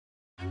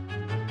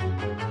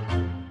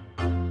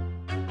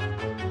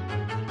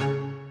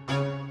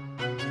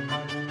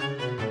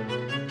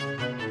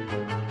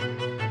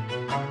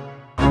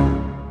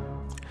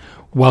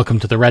Welcome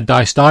to the Red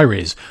Dice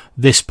Diaries.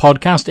 This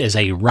podcast is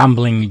a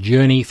rambling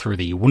journey through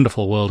the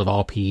wonderful world of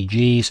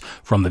RPGs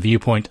from the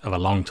viewpoint of a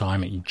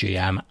long-time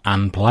GM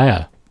and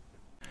player.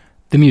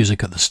 The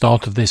music at the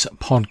start of this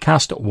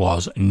podcast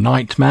was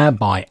Nightmare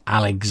by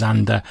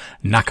Alexander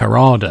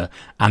Nakarada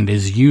and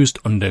is used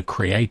under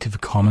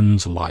Creative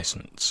Commons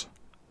license.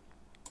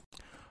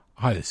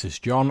 Hi, this is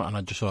John, and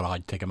I just thought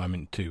I'd take a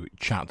moment to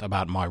chat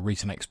about my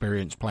recent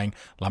experience playing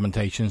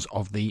Lamentations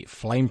of the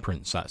Flame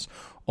Princess.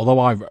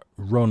 Although I've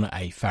run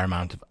a fair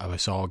amount of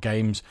OSR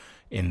games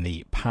in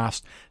the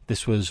past,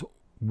 this was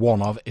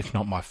one of, if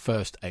not my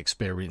first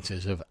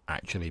experiences of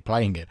actually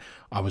playing it.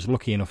 I was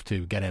lucky enough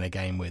to get in a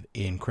game with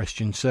Ian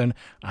Christensen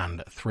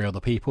and 3 other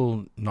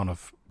people, none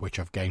of which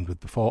I've gamed with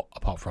before,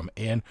 apart from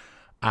Ian,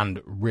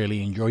 and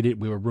really enjoyed it.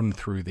 We were running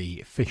through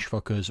the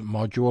Fishfuckers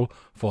module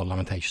for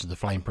Lamentations of the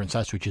Flame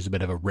Princess, which is a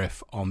bit of a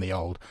riff on the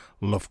old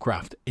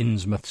Lovecraft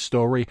Innsmouth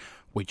story,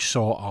 which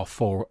saw our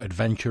 4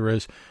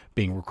 adventurers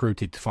being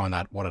recruited to find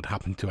out what had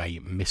happened to a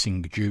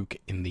missing duke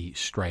in the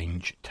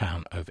strange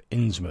town of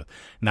Innsmouth.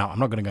 Now, I'm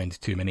not going to go into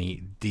too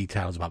many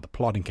details about the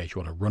plot in case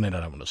you want to run it. I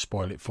don't want to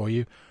spoil it for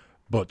you,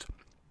 but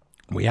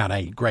we had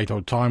a great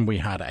old time. We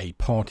had a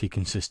party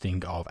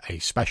consisting of a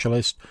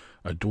specialist,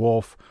 a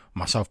dwarf,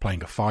 myself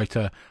playing a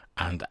fighter,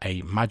 and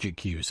a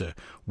magic user.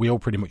 We all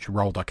pretty much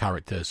rolled our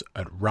characters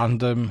at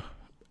random,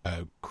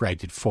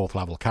 created 4th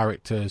level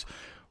characters.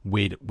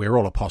 We're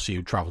all a posse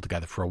who travelled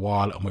together for a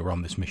while, and we were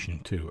on this mission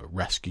to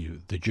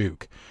rescue the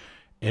Duke.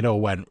 It all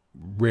went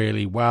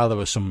really well. There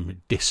were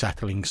some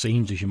dissettling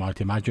scenes, as you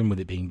might imagine, with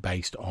it being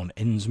based on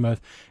Innsmouth,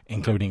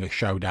 including a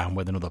showdown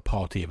with another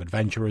party of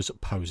adventurers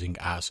posing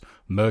as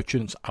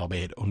merchants,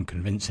 albeit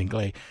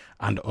unconvincingly,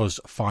 and us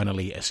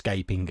finally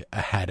escaping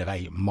ahead of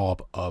a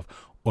mob of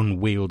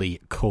unwieldy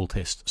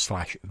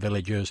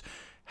cultists/villagers,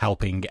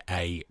 helping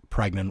a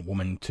pregnant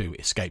woman to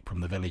escape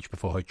from the village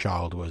before her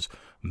child was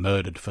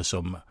murdered for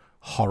some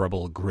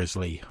horrible,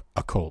 grisly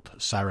occult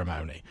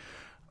ceremony.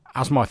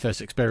 As my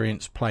first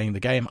experience playing the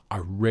game, I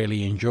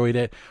really enjoyed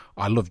it.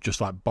 I loved just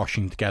like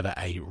boshing together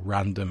a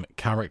random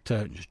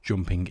character, just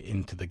jumping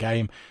into the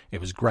game. It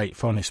was great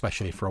fun,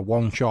 especially for a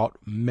one-shot,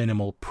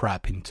 minimal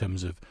prep in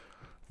terms of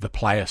the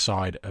player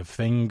side of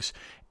things.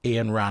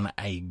 Ian ran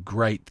a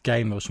great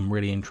game. There were some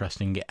really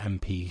interesting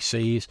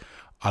NPCs.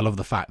 I love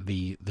the fact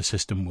the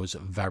system was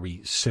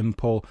very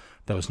simple.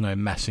 There was no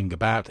messing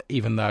about,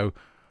 even though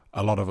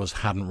a lot of us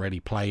hadn't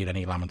really played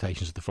any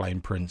Lamentations of the Flame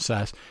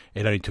Princess.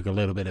 It only took a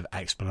little bit of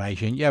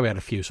explanation. Yeah, we had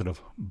a few sort of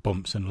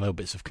bumps and little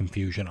bits of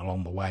confusion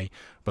along the way,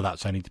 but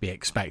that's only to be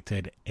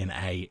expected in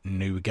a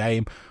new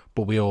game.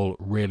 But we all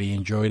really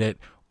enjoyed it.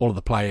 All of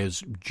the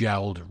players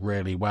gelled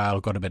really well,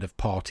 got a bit of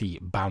party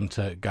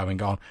banter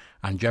going on,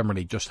 and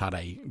generally just had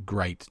a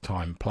great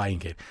time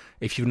playing it.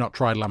 If you've not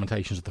tried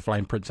Lamentations of the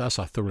Flame Princess,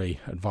 I thoroughly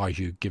advise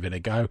you give it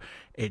a go.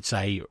 It's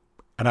an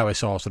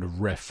OSR sort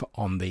of riff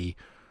on the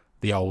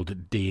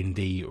old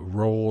D&D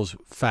rules,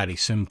 fairly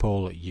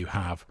simple. You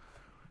have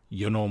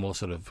your normal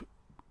sort of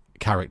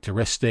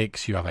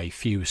characteristics, you have a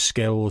few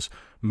skills,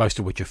 most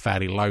of which are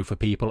fairly low for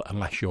people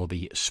unless you're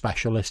the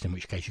specialist, in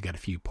which case you get a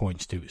few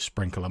points to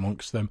sprinkle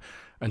amongst them.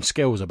 And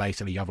skills are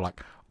basically, you have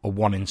like a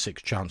 1 in 6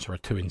 chance or a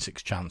 2 in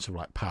 6 chance of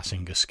like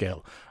passing a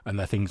skill, and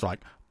they're things like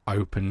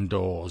open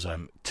doors,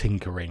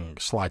 tinkering,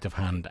 sleight of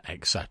hand,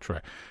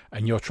 etc.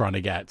 And you're trying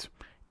to get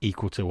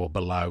equal to or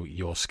below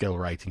your skill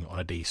rating on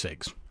a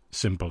d6.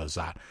 Simple as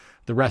that.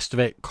 The rest of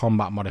it,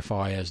 combat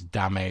modifiers,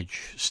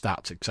 damage,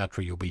 stats,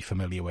 etc., you'll be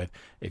familiar with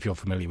if you're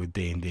familiar with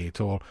D&D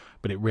at all.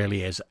 But it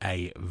really is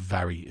a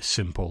very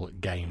simple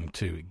game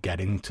to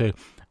get into.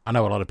 I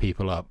know a lot of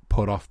people are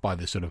put off by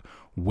the sort of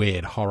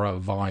weird horror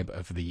vibe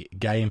of the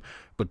game,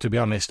 but to be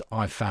honest,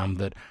 I found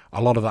that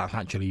a lot of that's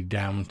actually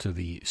down to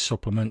the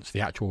supplements.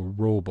 The actual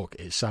rulebook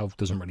itself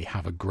doesn't really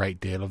have a great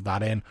deal of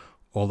that in,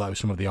 although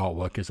some of the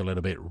artwork is a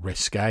little bit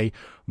risque,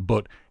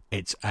 but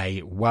it's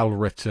a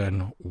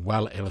well-written,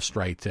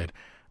 well-illustrated,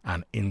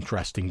 and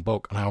interesting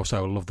book. And I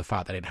also love the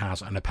fact that it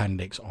has an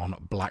appendix on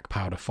black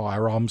powder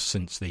firearms,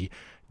 since the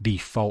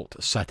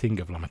default setting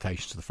of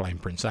Lamentations of the Flame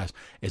Princess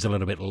is a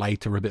little bit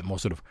later, a bit more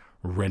sort of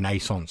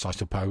Renaissance, I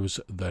suppose,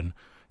 than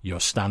your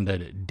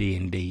standard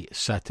D&D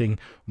setting.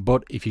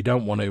 But if you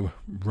don't want to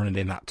run it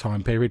in that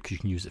time period, because you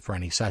can use it for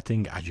any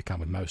setting, as you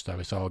can with most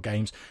OSR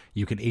games,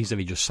 you can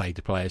easily just say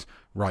to players,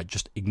 right,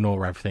 just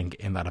ignore everything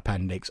in that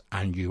appendix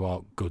and you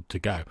are good to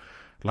go.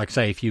 Like I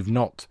say, if you've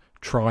not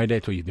tried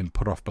it or you've been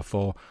put off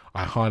before,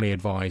 I highly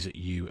advise that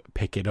you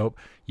pick it up.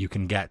 You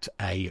can get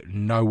a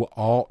no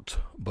art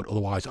but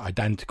otherwise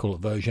identical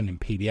version in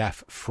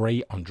PDF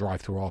free on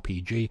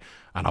DriveThruRPG,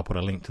 and I'll put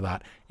a link to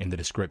that in the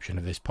description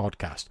of this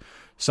podcast.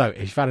 So if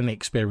you've had any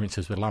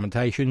experiences with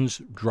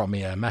Lamentations, drop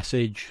me a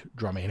message,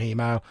 drop me an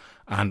email,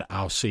 and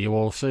I'll see you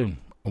all soon.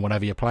 And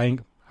whatever you're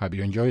playing, hope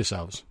you enjoy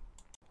yourselves.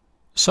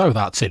 So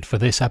that's it for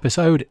this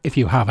episode. If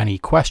you have any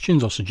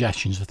questions or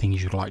suggestions for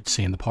things you'd like to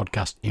see in the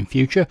podcast in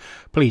future,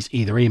 please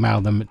either email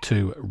them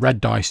to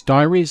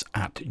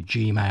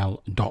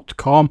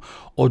reddicediaries@gmail.com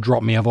or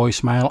drop me a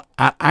voicemail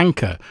at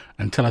Anchor.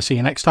 Until I see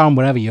you next time,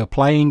 wherever you're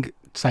playing,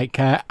 take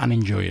care and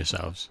enjoy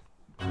yourselves.